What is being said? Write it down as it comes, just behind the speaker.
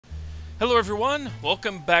Hello everyone,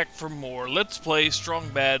 welcome back for more Let's Play Strong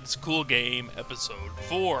Bad's Cool Game Episode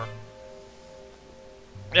 4.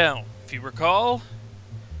 Now, if you recall,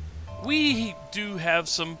 we do have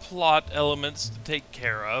some plot elements to take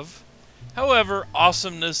care of. However,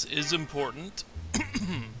 awesomeness is important,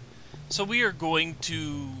 so we are going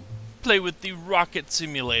to play with the rocket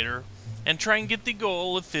simulator and try and get the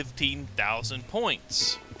goal of 15,000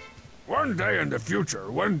 points. One day in the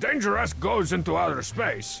future, when Dangerous goes into outer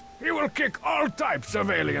space, he will kick all types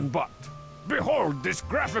of alien butt. Behold this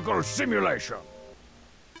graphical simulation.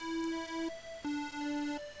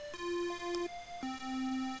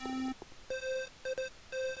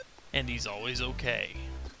 And he's always okay.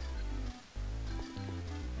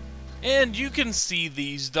 And you can see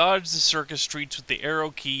these. Dodge the circus streets with the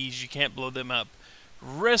arrow keys, you can't blow them up.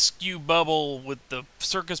 Rescue Bubble with the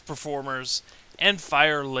circus performers, and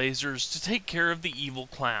fire lasers to take care of the evil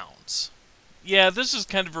clowns. Yeah, this is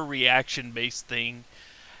kind of a reaction-based thing.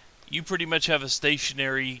 You pretty much have a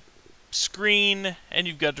stationary screen, and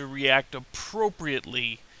you've got to react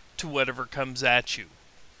appropriately to whatever comes at you.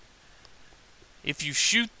 If you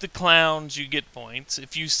shoot the clowns, you get points.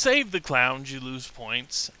 If you save the clowns, you lose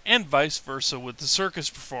points, and vice versa with the circus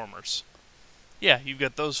performers. Yeah, you've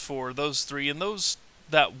got those four, those three, and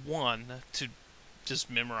that one to just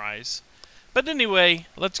memorize. But anyway,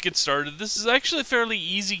 let's get started. This is actually a fairly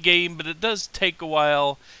easy game, but it does take a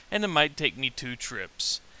while, and it might take me 2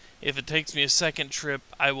 trips. If it takes me a second trip,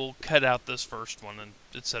 I will cut out this first one, and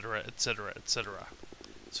etc., etc., etc.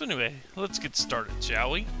 So anyway, let's get started,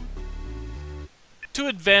 shall we? To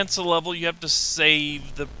advance a level, you have to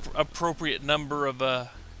save the appropriate number of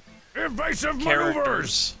Evasive characters.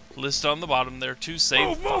 maneuvers. List on the bottom there, to save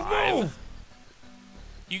Move, 5. move.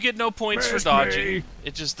 You get no points for Missed dodging. me.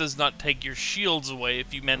 It just does not take your shields away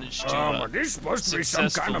if you manage to Are these supposed to be some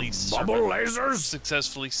kind of bubble lasers?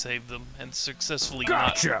 successfully save them and successfully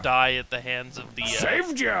Gotcha. not die at the hands of the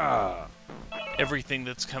Saved ya! everything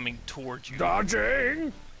that's coming towards you.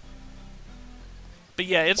 Dodging! But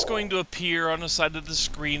yeah, it's going to appear on the side of the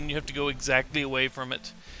screen. You have to go exactly away from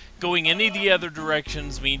it. Going any of the other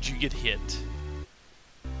directions means you get hit.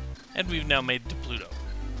 And we've now made it to Pluto.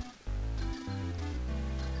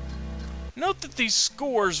 Note that these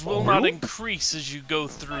scores will not increase as you go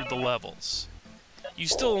through the levels. You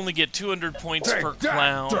still only get 200 points per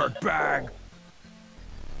clown. Dirtbag!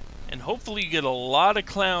 And hopefully you get a lot of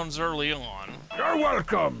clowns early on, You're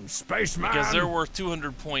welcome, spaceman! because they're worth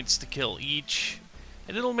 200 points to kill each.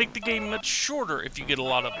 And it'll make the game much shorter if you get a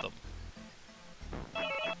lot of them.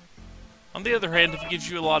 On the other hand, if it gives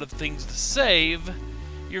you a lot of things to save,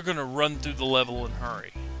 you're going to run through the level in a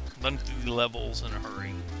hurry. Run through the levels in a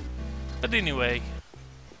hurry. But anyway,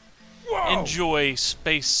 Whoa. enjoy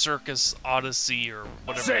Space Circus Odyssey or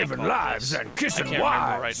whatever they Saving call lives this. and kissing I can't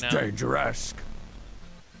remember wives, right now. Dangerous.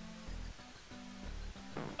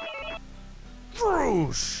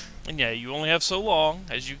 Whoosh! And yeah, you only have so long,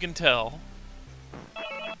 as you can tell.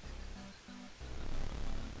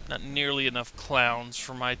 Not nearly enough clowns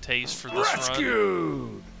for my taste for this run.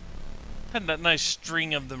 Rescued! Had that nice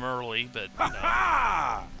string of them early, but you know.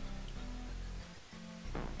 Ha!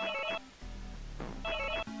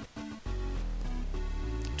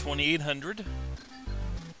 2,800.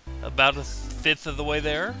 About a fifth of the way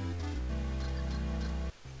there.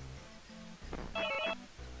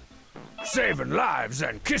 Saving lives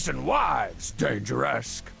and kissing wives,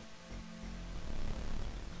 Dangerous.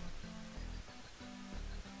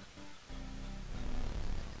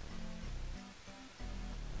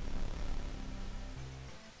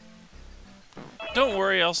 Don't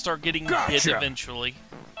worry, I'll start getting hit Gotcha. eventually.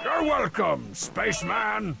 You're welcome,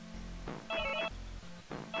 spaceman.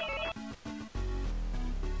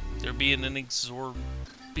 They're being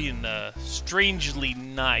strangely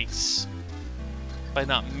nice by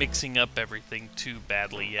not mixing up everything too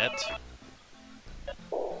badly yet.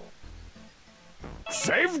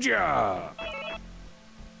 Saved ya!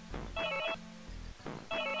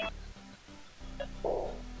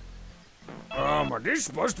 Are these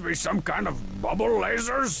supposed to be some kind of bubble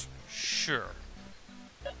lasers? Sure.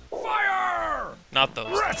 Fire! Not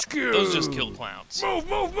those. Rescue! Those just kill clowns. Move,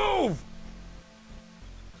 move, move!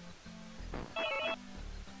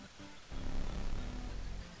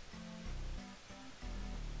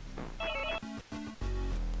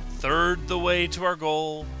 Third the way to our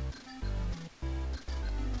goal.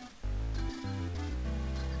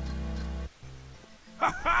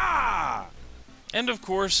 Ha ha! And of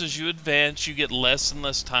course, as you advance, you get less and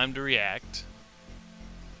less time to react.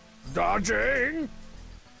 Dodging!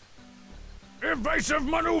 Evasive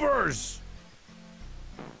maneuvers!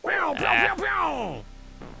 Pew, pew, pew, pew!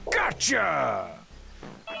 Gotcha!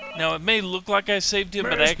 Now, it may look like I saved him,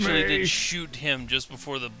 but I Missed actually me. did shoot him just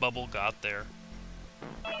before the bubble got there.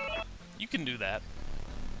 You can do that.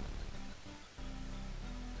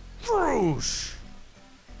 Whoosh!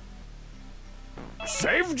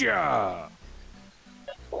 Saved ya!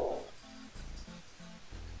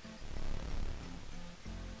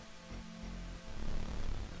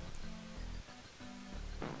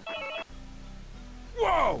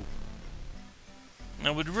 Whoa! I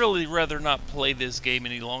would really rather not play this game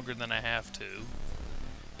any longer than I have to.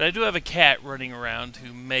 But I do have a cat running around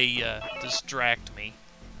who may distract me.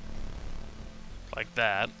 Like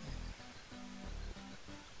that.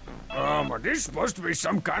 Are these supposed to be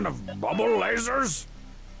some kind of bubble lasers?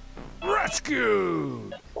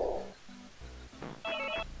 Rescued!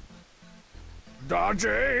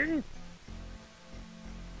 Dodging!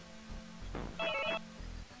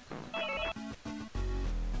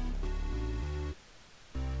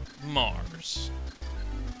 Mars.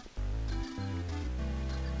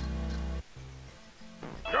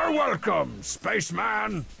 You're welcome,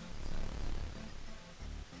 spaceman!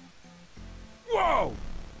 Whoa!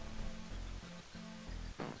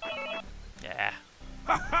 Yeah.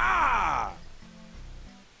 Ha ha!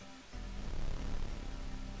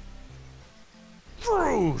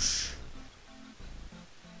 Whoosh!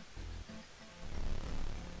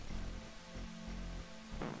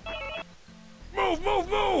 Move, move,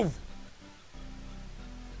 move!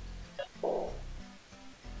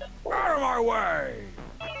 Out of my way!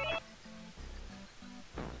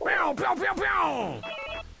 Pew, pew, pew, pew!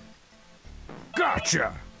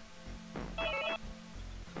 Gotcha!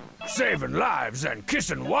 Saving lives and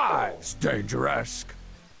kissing wives, Danger-esque.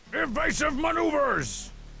 Evasive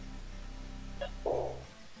maneuvers!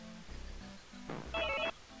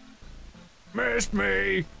 Missed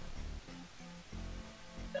me!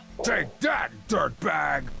 Take that,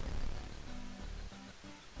 dirtbag!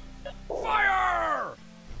 Fire!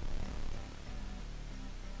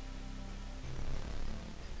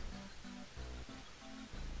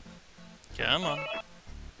 Come on.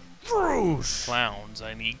 Whoosh! Clowns.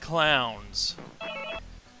 I need clowns.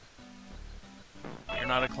 You're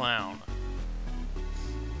not a clown.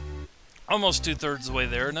 Almost 2/3 the way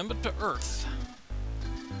there, and I'm up to Earth.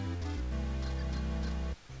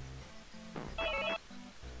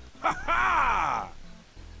 Ha ha!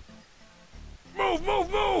 Move,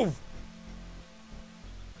 move, move!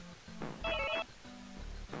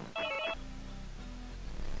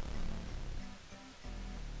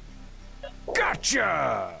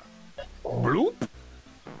 Gotcha! Bloop!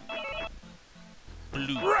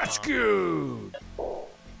 Blue. Rescued!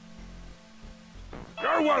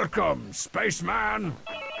 You're welcome, spaceman!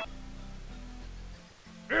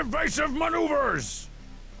 Evasive maneuvers!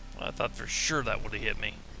 I thought for sure that would have hit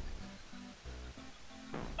me.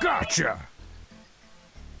 Gotcha!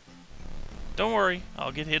 Don't worry,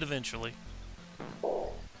 I'll get hit eventually.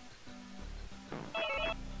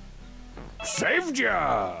 Saved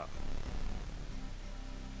ya!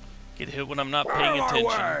 Get hit when I'm not Out paying of my attention.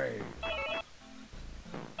 way!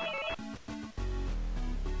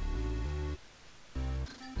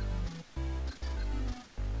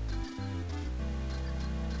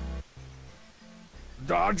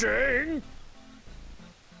 Dodging!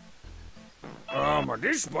 Are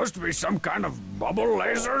these supposed to be some kind of bubble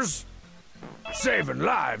lasers? Saving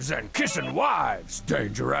lives and kissing wives,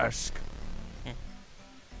 Danger-esque.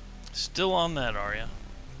 Still on that, are ya?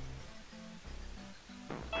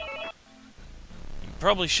 You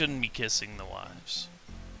probably shouldn't be kissing the wives.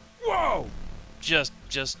 Whoa! Just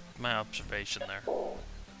my observation there.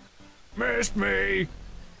 Missed me!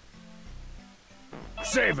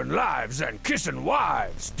 Saving lives and kissing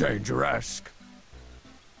wives, Danger-esque.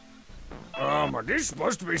 Are these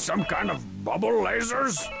supposed to be some kind of bubble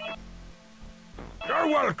lasers? You're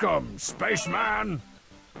welcome, spaceman!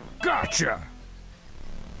 Gotcha!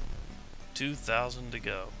 2,000 to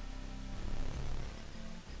go.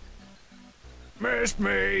 Missed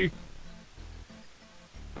me!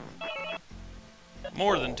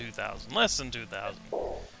 More than 2,000. Less than 2,000.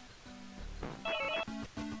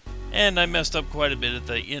 And I messed up quite a bit at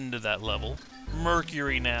the end of that level.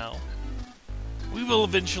 Mercury now. We will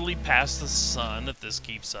eventually pass the sun if this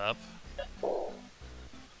keeps up.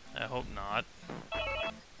 I hope not.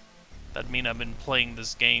 That'd mean I've been playing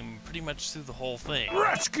this game pretty much through the whole thing.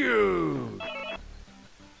 Rescued!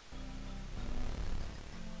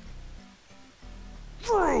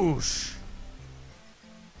 Whoosh!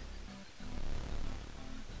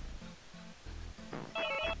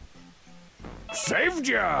 Saved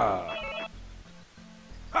ya!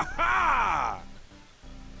 Ha ha!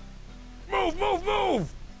 Move, move,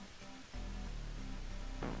 move!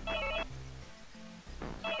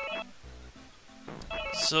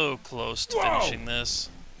 So close to Whoa. finishing this.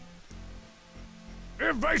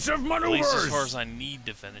 Evasive At maneuvers! least as far as I need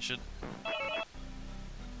to finish it.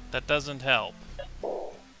 That doesn't help.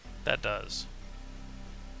 That does.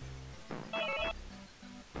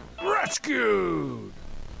 Rescued!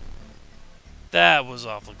 That was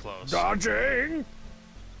awfully close. Dodging!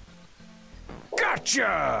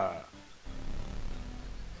 Gotcha!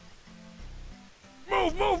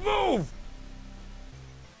 Move, move, move!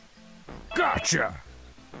 Gotcha!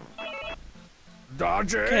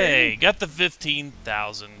 Dodging! Okay, got the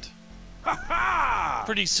 15,000. Ha ha!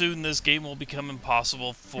 Pretty soon this game will become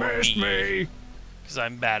impossible for Missed me! because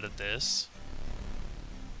I'm bad at this.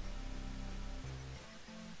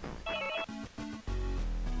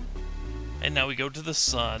 And now we go to the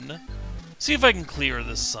sun. See if I can clear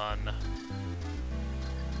the sun.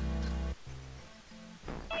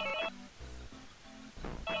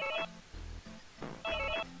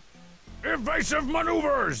 Evasive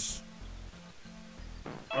maneuvers!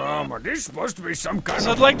 Are these supposed to be some kind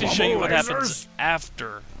So of I'd like to show you bubble what lasers? happens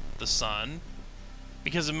after the sun,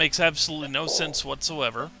 because it makes absolutely no sense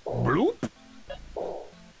whatsoever. Bloop?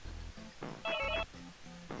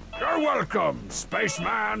 You're welcome,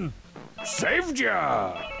 spaceman! Saved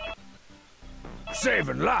ya!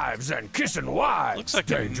 Saving lives and kissing wives. Looks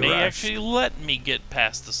like it may actually let me get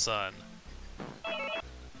past the sun.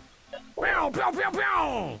 Pew, pew, pew,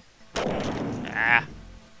 pew! Ah,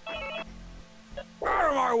 Out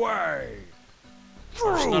of my way!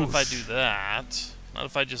 it's not if I do that. Not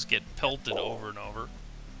if I just get pelted over and over.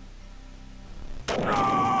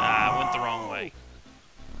 Ah, I went the wrong way.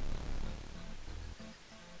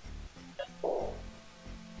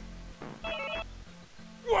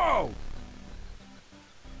 Whoa!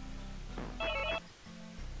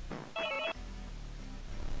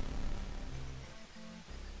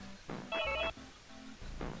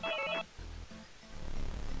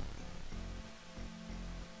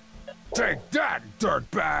 Take that,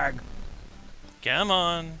 dirtbag! Come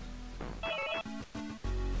on.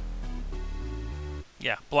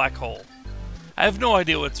 Yeah, black hole. I have no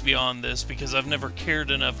idea what's beyond this because I've never cared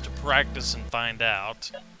enough to practice and find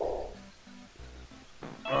out.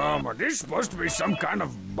 Are these supposed to be some kind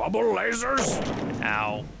of bubble lasers?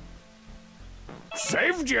 Ow.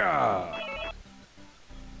 Saved ya!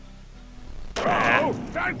 Oh,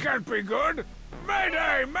 that can't be good!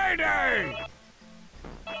 Mayday! Mayday!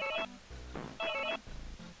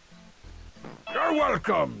 You're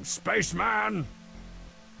welcome, spaceman!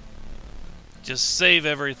 Just save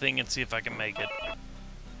everything and see if I can make it.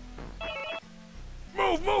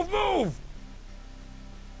 Move, move, move!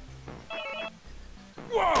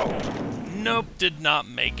 Whoa! Nope, did not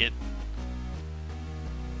make it.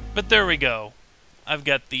 But there we go. I've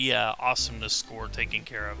got the awesomeness score taken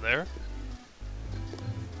care of there.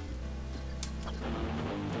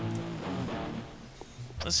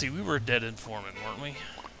 Let's see, we were a dead informant, weren't we?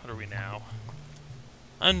 What are we now?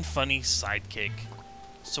 Unfunny sidekick.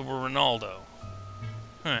 So we're Ronaldo.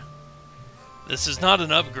 Huh. This is not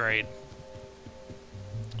an upgrade.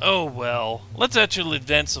 Oh well. Let's actually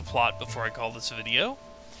advance the plot before I call this a video.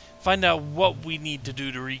 Find out what we need to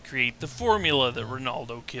do to recreate the formula that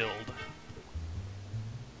Ronaldo killed.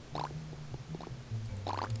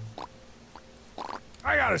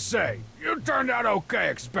 I gotta say, you turned out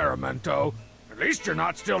okay, Experimento. At least you're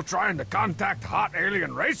not still trying to contact hot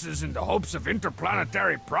alien races in the hopes of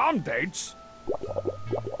interplanetary prom dates.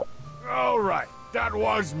 Alright, that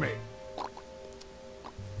was me.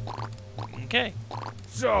 Okay.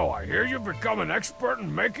 So, I hear you've become an expert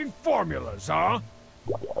in making formulas, huh?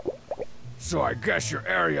 So I guess your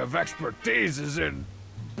area of expertise is in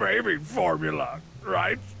baby formula,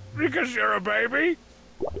 right? Because you're a baby?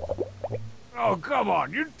 Oh, come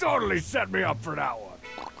on, you totally set me up for that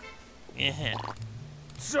one. Yeah.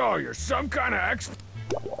 So, you're some kind of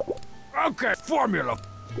Okay, formula.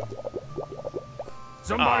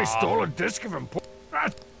 Somebody stole a disc of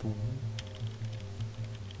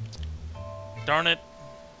Darn it.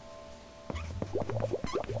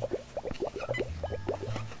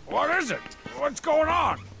 What is it? What's going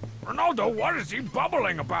on? Ronaldo, what is he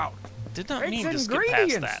bubbling about? Did not mean It's to skip past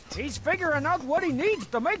ingredients. that. He's figuring out what he needs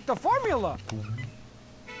to make the formula.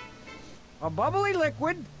 A bubbly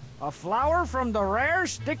liquid, a flower from the rare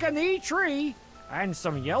stick-a-knee tree, and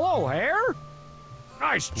some yellow hair?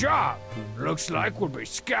 Nice job. Looks like we'll be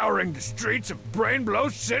scouring the streets of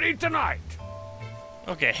Brainblow City tonight.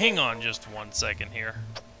 Okay, hang on just 1 second here.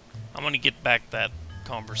 I'm gonna get back that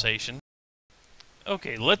conversation.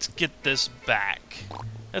 Okay, let's get this back.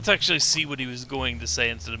 Let's actually see what he was going to say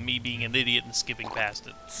instead of me being an idiot and skipping past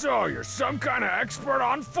it. So, you're some kind of expert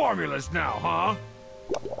on formulas now,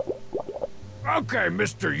 huh? Okay,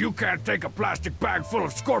 mister, you can't take a plastic bag full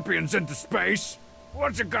of scorpions into space.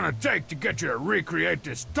 What's it gonna take to get you to recreate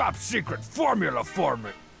this top-secret formula for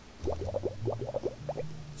me?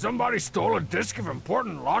 Somebody stole a disk of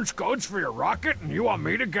important launch codes for your rocket and you want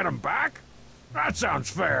me to get them back? That sounds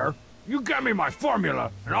fair. You get me my formula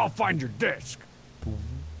and I'll find your disk.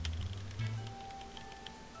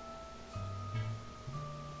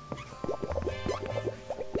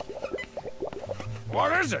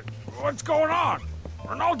 What is it? What's going on?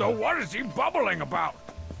 Ronaldo, what is he bubbling about?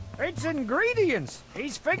 It's ingredients.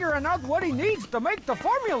 He's figuring out what he needs to make the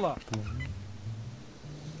formula.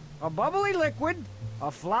 A bubbly liquid, a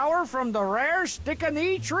flower from the rare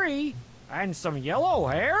stick-a-knee tree, and some yellow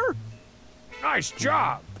hair? Nice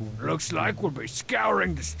job. Looks like we'll be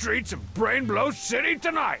scouring the streets of Brainblow City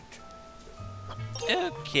tonight.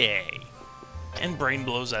 Okay. And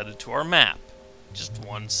Brainblow's added to our map. Just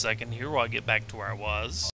 1 second here while I get back to where I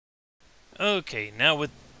was. Okay, now with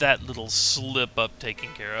that little slip-up taken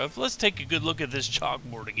care of, let's take a good look at this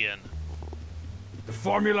chalkboard again. The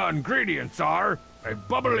formula ingredients are a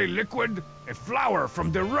bubbly liquid, a flower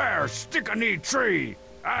from the rare stick-a-knee tree,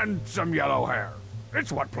 and some yellow hair.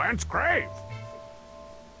 It's what plants crave.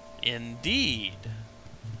 Indeed.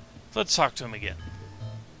 Let's talk to him again.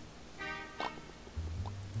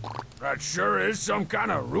 That sure is some kind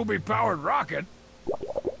of ruby-powered rocket.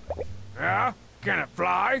 Yeah? Can it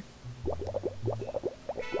fly?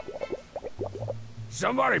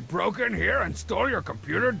 Somebody broke in here and stole your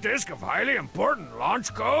computer disk of highly important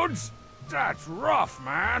launch codes? That's rough,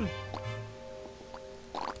 man.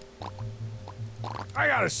 I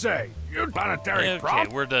gotta say, you planetary Okay,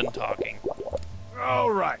 prop. we're done talking. All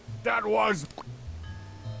right, that was...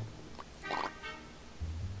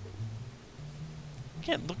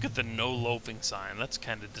 Can't look at the no loafing sign. That's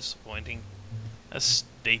kind of disappointing. A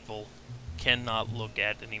staple. Cannot look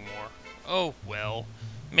at anymore. Oh, well.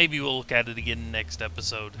 Maybe we'll look at it again next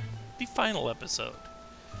episode. The final episode.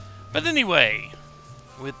 But anyway,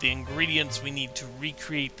 with the ingredients we need to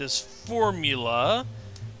recreate this formula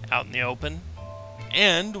out in the open,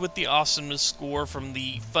 and with the awesomeness score from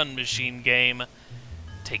the Fun Machine game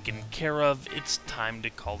taken care of, it's time to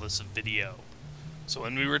call this a video. So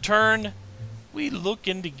when we return, we look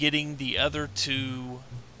into getting the other 2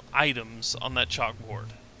 items on that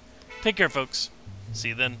chalkboard. Take care, folks. See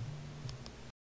you then.